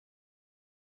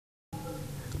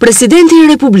Presidenti i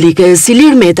Republikës,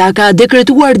 Ilir Meta, ka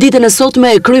dekretuar ditën e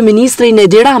sotme kryeministrin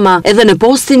Edi Rama edhe në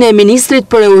postin e ministrit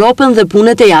për Europën dhe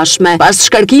punët e jashtme, pas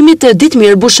shkarkimit të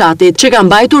Ditmir Bushatit, që ka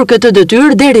mbajtur këtë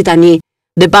detyrë deri tani.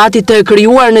 Debati të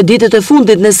krijuar në ditët e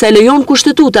fundit nëse lejon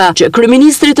kushtetuta që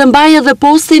kryeministri të mbajë edhe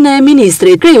postin e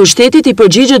ministrit, kreu shtetit i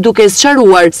përgjigjet duke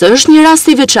sqaruar se është një rast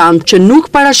i veçantë që nuk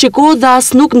parashikohet dhe as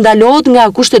nuk ndalohet nga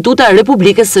kushtetuta e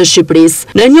Republikës së Shqipërisë.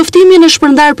 Në njoftimin e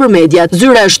shpërndar për mediat,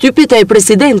 zyra e shtypit e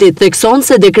presidentit thekson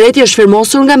se dekreti është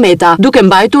firmosur nga Meta, duke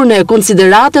mbajtur në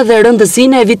konsideratë dhe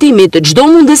rëndësinë e evitimit të çdo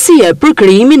mundësie për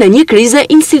krijimin e një krize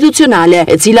institucionale,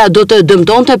 e cila do të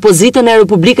dëmtonte pozitën e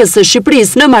Republikës së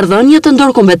Shqipërisë në marrëdhënie të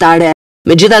ndërkombëtare.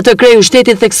 Megjithatë, kreu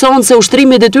shtetit thekson se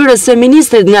ushtrimi i detyrës së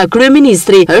ministrit nga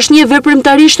kryeministri është një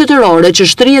veprimtari shtetërore që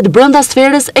shtrihet brenda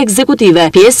sferës ekzekutive,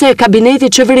 pjesë e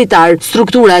kabinetit qeveritar,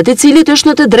 struktura e të cilit është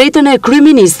në të drejtën e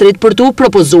kryeministrit për t'u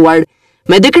propozuar.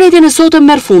 Me dekretin e sotëm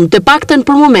merr fund, të paktën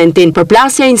për momentin,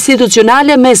 përplasja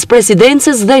institucionale mes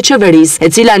presidencës dhe qeverisë, e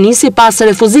cila nisi pas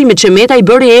refuzimit që Meta i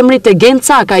bëri emrit të Gen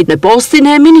Cakajt në postin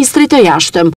e ministrit të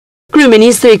jashtëm.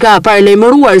 Kryeministri ka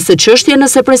paralajmëruar se çështja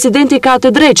nëse presidenti ka të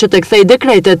drejtë që të kthejë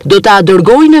dekretet, do ta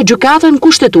dërgojë në gjykatën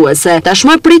kushtetuese.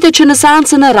 Tashmë pritet që në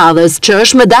seancën e radhës, që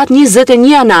është me datë 21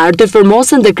 janar, të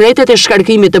firmosen dekretet e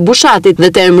shkarkimit të Bushatit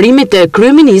dhe të emërimit të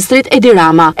kryeministrit Edi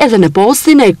Rama, edhe në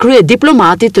postin e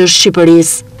kryediplomatit të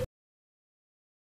Shqipërisë.